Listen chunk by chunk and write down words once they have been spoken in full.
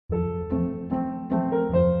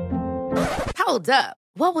Hold up.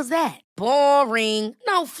 What was that? Boring.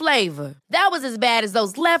 No flavor. That was as bad as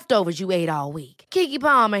those leftovers you ate all week. Keke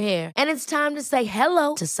Palmer here. And it's time to say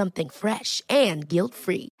hello to something fresh and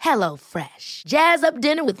guilt-free. Hello Fresh. Jazz up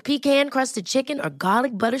dinner with pecan-crusted chicken or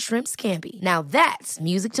garlic butter shrimp scampi. Now that's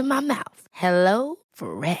music to my mouth. Hello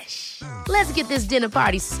Fresh. Let's get this dinner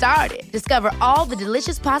party started. Discover all the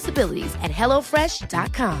delicious possibilities at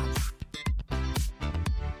hellofresh.com.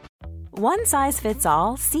 One size fits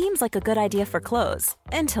all seems like a good idea for clothes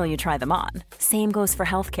until you try them on. Same goes for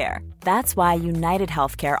healthcare. That's why United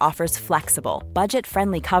Healthcare offers flexible,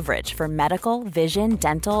 budget-friendly coverage for medical, vision,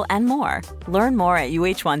 dental, and more. Learn more at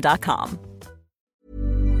uh1.com.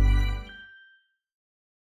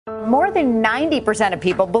 More than 90% of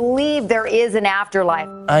people believe there is an afterlife.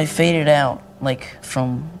 I faded out,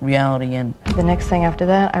 from reality, and the next thing after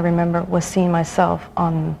that I remember was seeing myself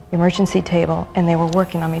on the emergency table, and they were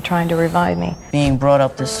working on me, trying to revive me. being brought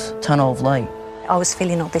up this tunnel of light. I was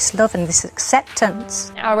feeling all this love and this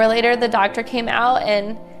acceptance. An hour later, the doctor came out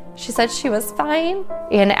and she said she was fine.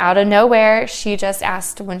 And out of nowhere, she just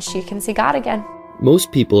asked when she can see God again.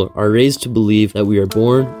 Most people are raised to believe that we are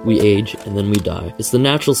born, we age, and then we die. It's the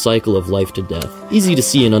natural cycle of life to death. Easy to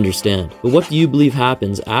see and understand. But what do you believe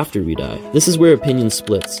happens after we die? This is where opinion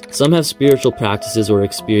splits. Some have spiritual practices or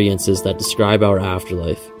experiences that describe our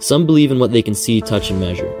afterlife. Some believe in what they can see, touch, and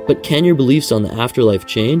measure. But can your beliefs on the afterlife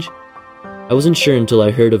change? I wasn't sure until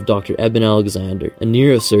I heard of Dr. Eben, a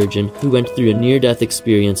neurosurgeon who went through a near-death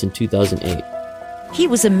experience in 2008. He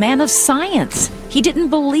was a man of science. He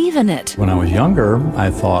didn't believe in it. When I was younger, I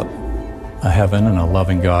thought a heaven and a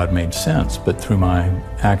loving God made sense, but through my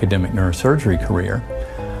academic neurosurgery career,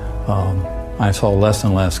 I saw less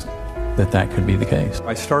and less that could be the case.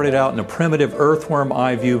 I started out in a primitive earthworm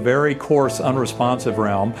eye view, very coarse, unresponsive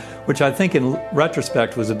realm, which I think in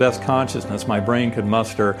retrospect was the best consciousness my brain could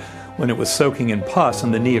muster when it was soaking in pus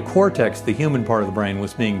and the neocortex, the human part of the brain,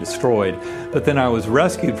 was being destroyed. But then I was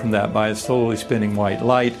rescued from that by a slowly spinning white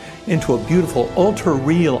light into a beautiful,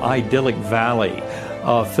 ultra-real, idyllic valley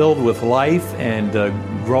filled with life and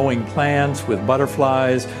growing plants with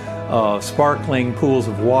butterflies, sparkling pools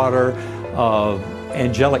of water,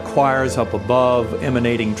 angelic choirs up above,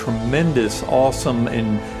 emanating tremendous, awesome,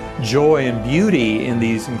 and joy and beauty in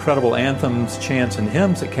these incredible anthems, chants, and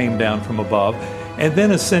hymns that came down from above, and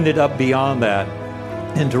then ascended up beyond that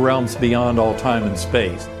into realms beyond all time and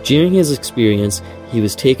space. During his experience, he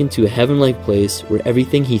was taken to a heaven-like place where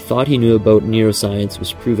everything he thought he knew about neuroscience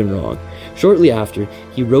was proven wrong. Shortly after,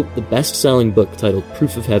 he wrote the best-selling book titled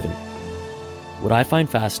Proof of Heaven. What I find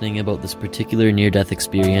fascinating about this particular near-death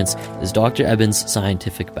experience is Dr. Eben's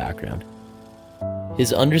scientific background.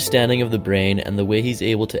 His understanding of the brain and the way he's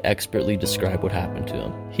able to expertly describe what happened to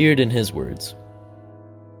him. Hear it in his words.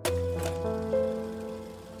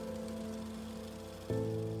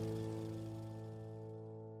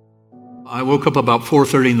 I woke up about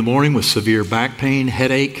 4:30 in the morning with severe back pain,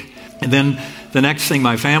 headache, and then the next thing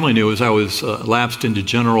my family knew is I was lapsed into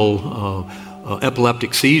general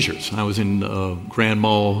epileptic seizures. I was in grand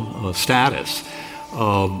mal status,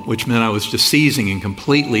 which meant I was just seizing and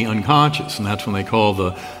completely unconscious, and that's when they called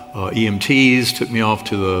the EMTs, took me off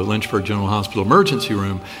to the Lynchburg General Hospital emergency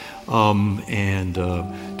room, and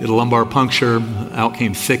did a lumbar puncture. Out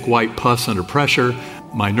came thick white pus under pressure.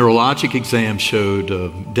 My neurologic exam showed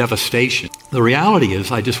devastation. The reality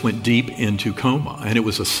is I just went deep into coma, and it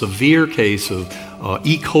was a severe case of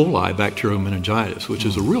E. coli bacterial meningitis, which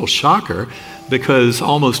is a real shocker because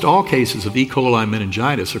almost all cases of E. coli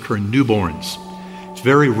meningitis occur in newborns. It's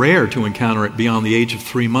very rare to encounter it beyond the age of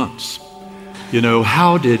 3 months. You know,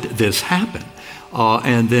 how did this happen?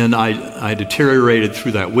 And then I deteriorated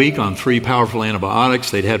through that week on 3 powerful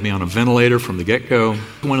antibiotics. They'd had me on a ventilator from the get-go.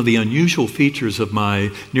 One of the unusual features of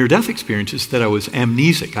my near-death experience is that I was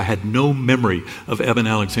amnesic. I had no memory of Eben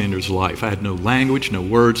Alexander's life. I had no language, no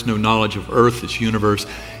words, no knowledge of Earth, this universe.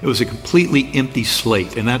 It was a completely empty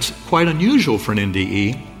slate, and that's quite unusual for an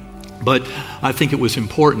NDE, but I think it was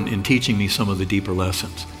important in teaching me some of the deeper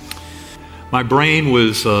lessons. My brain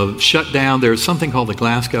was shut down. There's something called the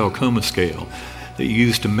Glasgow Coma Scale that you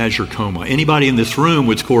use to measure coma. Anybody in this room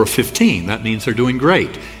would score a 15. That means they're doing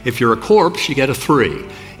great. If you're a corpse, you get a 3.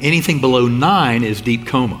 Anything below 9 is deep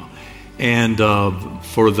coma. And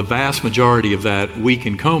for the vast majority of that week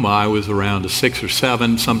in coma, I was around a 6 or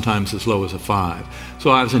 7, sometimes as low as a 5. So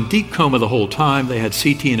I was in deep coma the whole time. They had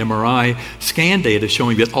CT and MRI scan data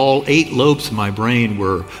showing that all 8 lobes of my brain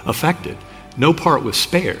were affected. No part was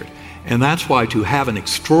spared. And that's why to have an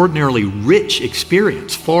extraordinarily rich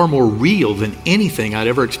experience, far more real than anything I'd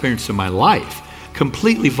ever experienced in my life,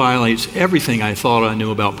 completely violates everything I thought I knew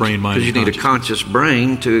about brain, mind, and because you need a conscious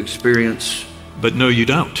brain to experience But no, you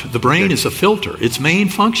don't. The brain is a filter. Its main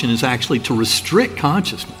function is actually to restrict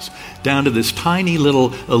consciousness down to this tiny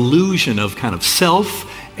little illusion of kind of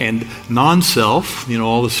self and non-self,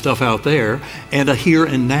 all the stuff out there, and a here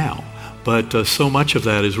and now. But so much of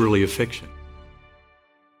that is really a fiction.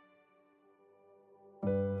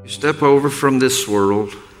 You step over from this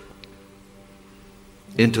world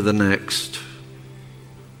into the next.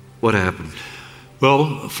 What happened?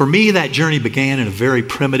 Well, for me, that journey began in a very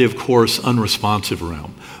primitive, coarse, unresponsive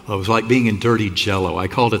realm. It was like being in dirty jello. I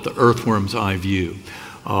called it the earthworm's eye view.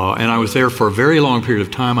 And I was there for a very long period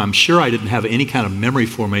of time. I'm sure I didn't have any kind of memory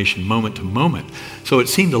formation moment to moment, so it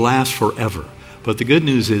seemed to last forever. But the good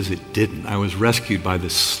news is it didn't. I was rescued by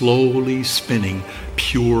this slowly spinning,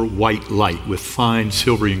 pure white light with fine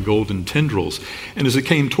silvery and golden tendrils. And as it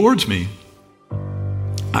came towards me,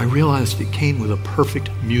 I realized it came with a perfect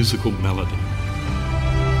musical melody.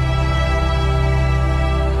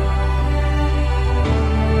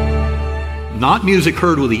 Not music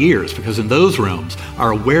heard with the ears, because in those realms,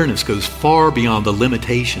 our awareness goes far beyond the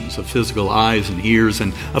limitations of physical eyes and ears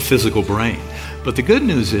and a physical brain. But the good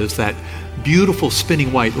news is that beautiful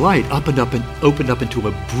spinning white light opened up into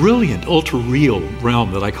a brilliant, ultra-real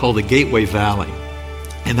realm that I call the Gateway Valley.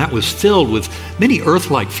 And that was filled with many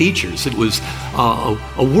earth-like features. It was a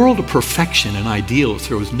world of perfection and ideals.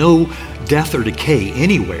 There was no death or decay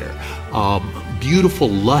anywhere. Beautiful,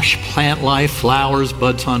 lush plant life, flowers,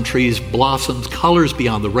 buds on trees, blossoms, colors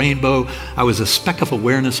beyond the rainbow. I was a speck of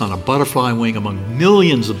awareness on a butterfly wing among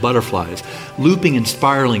millions of butterflies, looping and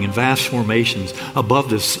spiraling in vast formations above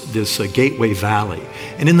this Gateway Valley.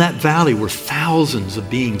 And in that valley were thousands of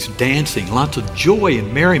beings dancing, lots of joy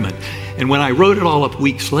and merriment. And when I wrote it all up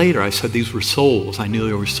weeks later, I said these were souls. I knew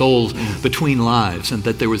there were souls between lives, and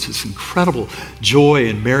that there was this incredible joy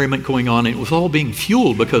and merriment going on. And it was all being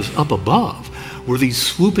fueled because up above were these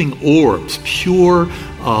swooping orbs, pure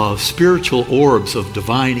spiritual orbs of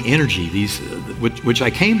divine energy, these which I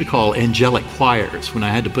came to call angelic choirs when I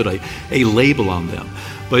had to put a label on them.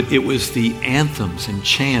 But it was the anthems and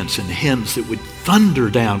chants and hymns that would thunder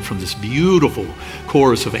down from this beautiful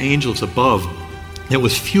chorus of angels above that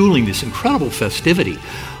was fueling this incredible festivity.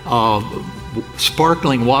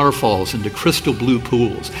 Sparkling waterfalls into crystal blue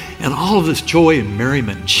pools, and all of this joy and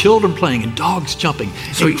merriment, and children playing and dogs jumping,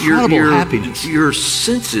 so incredible happiness. Your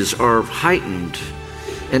senses are heightened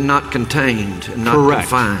and not contained and not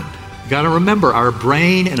confined. You got to remember, our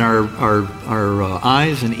brain and our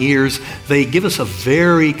eyes and ears, they give us a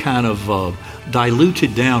very kind of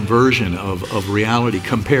diluted down version of reality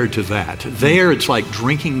compared to that. There, it's like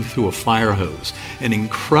drinking through a fire hose, an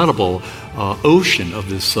incredible ocean of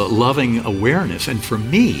this loving awareness. And for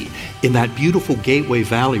me, in that beautiful Gateway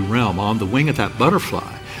Valley realm, on the wing of that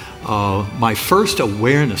butterfly, my first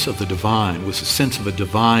awareness of the divine was a sense of a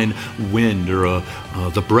divine wind, or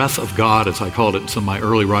the breath of God, as I called it in some of my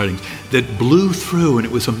early writings, that blew through. And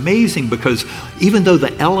it was amazing because even though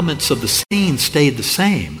the elements of the scene stayed the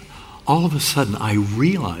same, all of a sudden I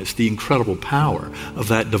realized the incredible power of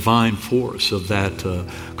that divine force, of that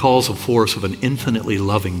causal force of an infinitely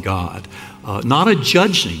loving God. Not a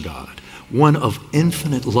judging God, one of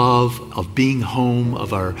infinite love, of being home,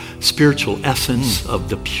 of our spiritual essence, of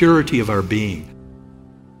the purity of our being.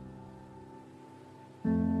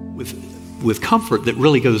 With comfort that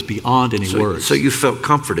really goes beyond any words. So you felt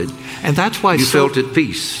comforted. And that's why you felt at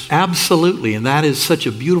peace. Absolutely. And that is such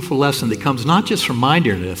a beautiful lesson that comes not just from my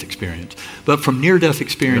near-death experience, but from near-death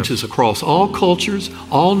experiences across all cultures,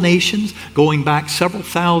 all nations, going back several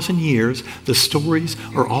thousand years. The stories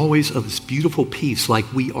are always of this beautiful peace,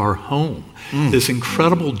 like we are home. This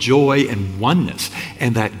incredible joy and oneness,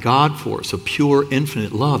 and that God force of pure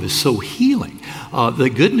infinite love is so healing. The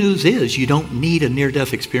good news is you don't need a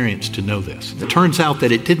near-death experience to know this. It turns out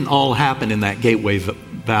that it didn't all happen in that Gateway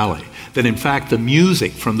Valley, that in fact the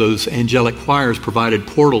music from those angelic choirs provided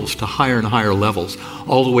portals to higher and higher levels,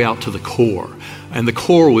 all the way out to the core. And the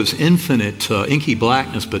core was infinite, inky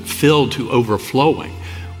blackness, but filled to overflowing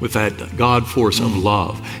with that God force of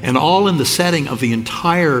love. And all in the setting of the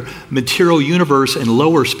entire material universe and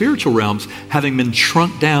lower spiritual realms having been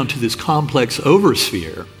shrunk down to this complex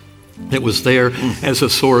oversphere that was there as a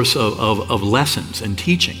source of lessons and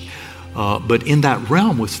teaching. But in that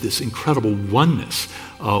realm was this incredible oneness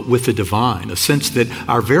with the divine, a sense that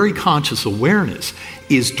our very conscious awareness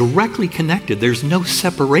is directly connected. There's no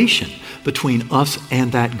separation between us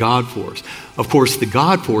and that God force. Of course, the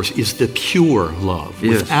God force is the pure love,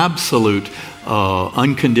 with absolute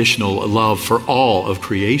unconditional love for all of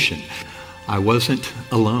creation. I wasn't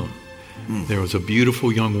alone. There was a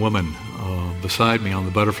beautiful young woman beside me on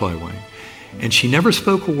the butterfly wing. And she never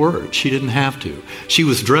spoke a word. She didn't have to. She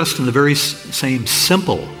was dressed in the very same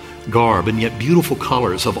simple garb and yet beautiful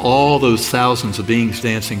colors of all those thousands of beings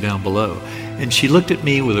dancing down below. And she looked at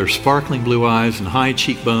me with her sparkling blue eyes and high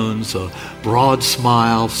cheekbones, a broad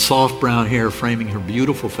smile, soft brown hair framing her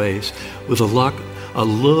beautiful face with a look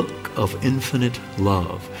of infinite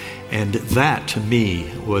love. And that, to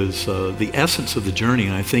me, was the essence of the journey.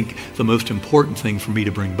 And I think the most important thing for me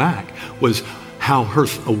to bring back was how her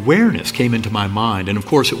awareness came into my mind. And of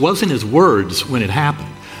course, it wasn't as words when it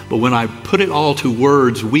happened, but when I put it all to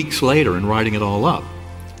words weeks later and writing it all up,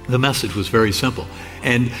 the message was very simple.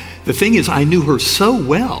 And the thing is, I knew her so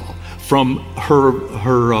well from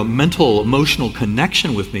her mental, emotional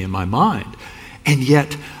connection with me in my mind. And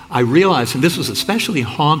yet I realized, and this was especially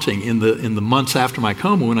haunting in the months after my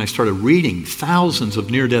coma, when I started reading thousands of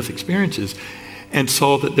near-death experiences and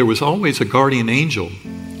saw that there was always a guardian angel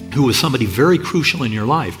who was somebody very crucial in your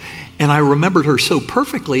life. And I remembered her so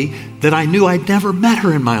perfectly that I knew I'd never met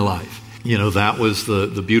her in my life. You know, that was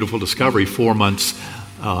the beautiful discovey 4 months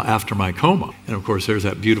after my coma. And of course, there's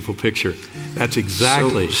that beautiful picture. That's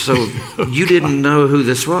exactly... So you didn't know who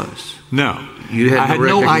this was? No. I had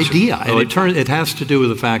no idea. And it has to do with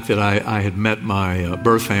the fact that I had met my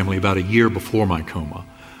birth family about a year before my coma.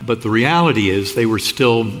 But the reality is they were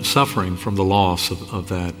still suffering from the loss of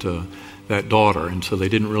that daughter. And so they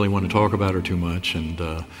didn't really want to talk about her too much. And,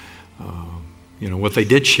 what they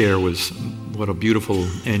did share was what a beautiful,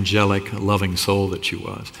 angelic, loving soul that she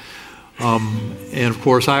was. And of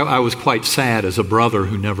course, I was quite sad as a brother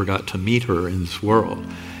who never got to meet her in this world.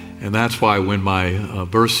 And that's why when my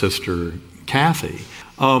birth sister, Kathy,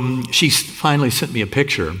 she finally sent me a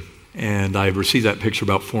picture, and I received that picture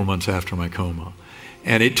about 4 months after my coma.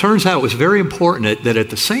 And it turns out it was very important that at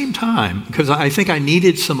the same time, because I think I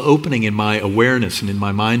needed some opening in my awareness and in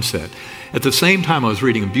my mindset, at the same time I was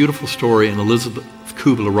reading a beautiful story in Elizabeth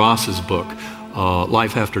Kubler-Ross's book,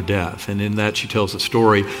 Life After Death. And in that she tells the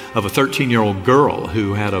story of a 13-year-old girl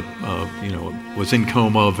who had was in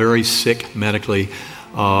coma, very sick medically,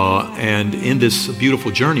 and in this beautiful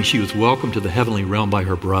journey she was welcomed to the heavenly realm by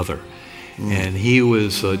her brother. And he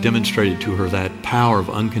was demonstrated to her that power of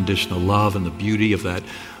unconditional love and the beauty of that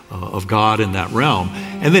of God in that realm,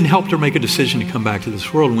 and then helped her make a decision to come back to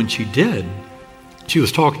this world. And when she did, she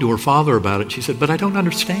was talking to her father about it. She said, "But I don't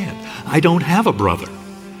understand. I don't have a brother."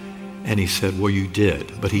 And he said, "Well, you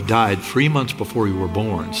did, but he died 3 months before you were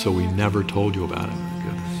born, so we never told you about him."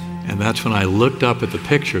 And that's when I looked up at the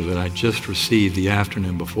picture that I just received the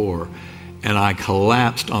afternoon before, and I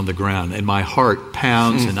collapsed on the ground, and my heart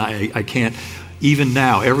pounds, and I can't, even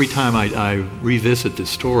now, every time I revisit this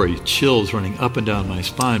story, chills running up and down my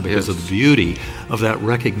spine because of the beauty of that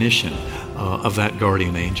recognition of that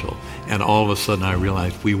guardian angel. And all of a sudden I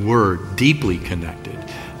realized we were deeply connected.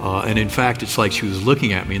 And in fact, it's like she was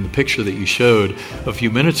looking at me in the picture that you showed a few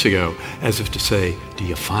minutes ago, as if to say, "Do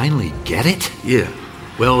you finally get it?" Yeah.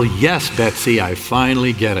 Well, yes, Betsy, I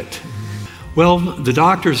finally get it. Well, the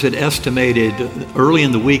doctors had estimated early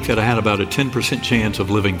in the week that I had about a 10% chance of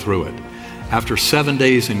living through it. After 7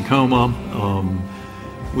 days in coma,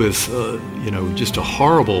 with just a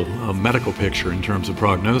horrible medical picture in terms of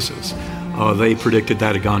prognosis, they predicted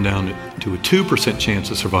that had gone down to a 2%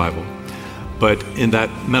 chance of survival. But in that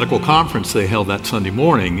medical conference they held that Sunday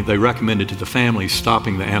morning, they recommended to the family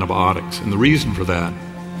stopping the antibiotics. And the reason for that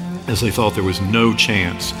is they thought there was no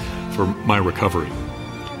chance for my recovery.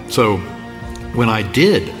 So when I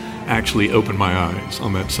did actually open my eyes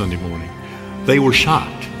on that Sunday morning, they were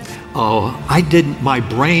shocked. My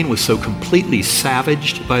brain was so completely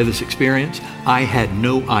savaged by this experience, I had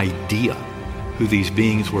no idea who these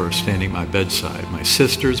beings were standing at my bedside. My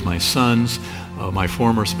sisters, my sons, my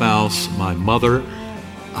former spouse, my mother.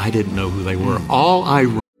 I didn't know who they were.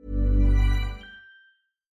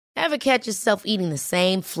 Ever catch yourself eating the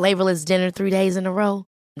same flavorless dinner 3 days in a row?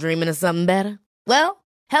 Dreaming of something better? Well,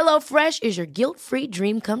 HelloFresh is your guilt-free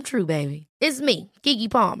dream come true, baby. It's me, Keke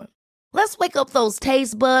Palmer. Let's wake up those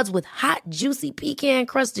taste buds with hot, juicy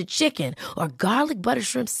pecan-crusted chicken or garlic butter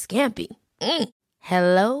shrimp scampi.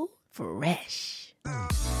 Hello Fresh.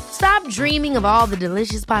 Stop dreaming of all the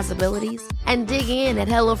delicious possibilities and dig in at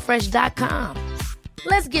HelloFresh.com.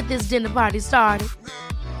 Let's get this dinner party started.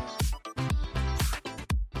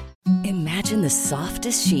 Imagine the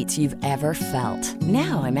softest sheets you've ever felt.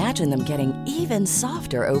 Now imagine them getting even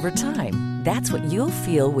softer over time. That's what you'll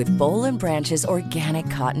feel with Boll & Branch's organic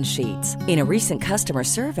cotton sheets. In a recent customer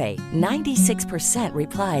survey, 96%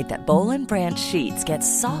 replied that Boll & Branch sheets get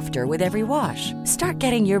softer with every wash. Start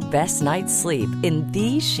getting your best night's sleep in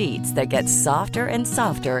these sheets that get softer and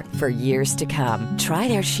softer for years to come. Try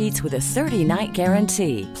their sheets with a 30-night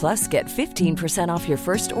guarantee. Plus, get 15% off your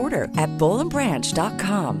first order at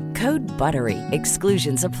bollandbranch.com. Code BUTTERY.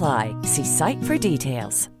 Exclusions apply. See site for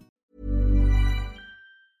details.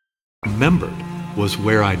 Remembered was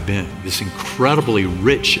where I'd been, this incredibly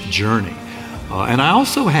rich journey. And I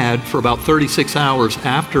also had, for about 36 hours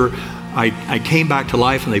after I came back to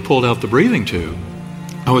life and they pulled out the breathing tube,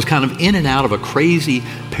 I was kind of in and out of a crazy,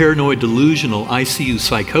 paranoid, delusional ICU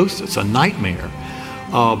psychosis, a nightmare,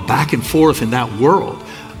 back and forth in that world.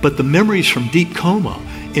 But the memories from deep coma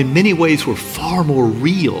in many ways were far more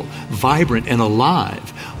real, vibrant, and alive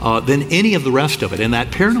than any of the rest of it. And that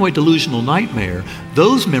paranoid delusional nightmare,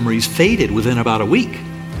 those memories faded within about a week.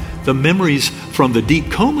 The memories from the deep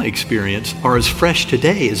coma experience are as fresh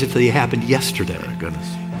today as if they happened yesterday. My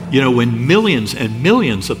goodness. You know, when millions and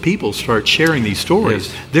millions of people start sharing these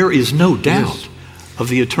stories, there is no doubt of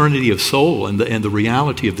the eternity of soul and the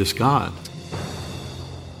reality of this God.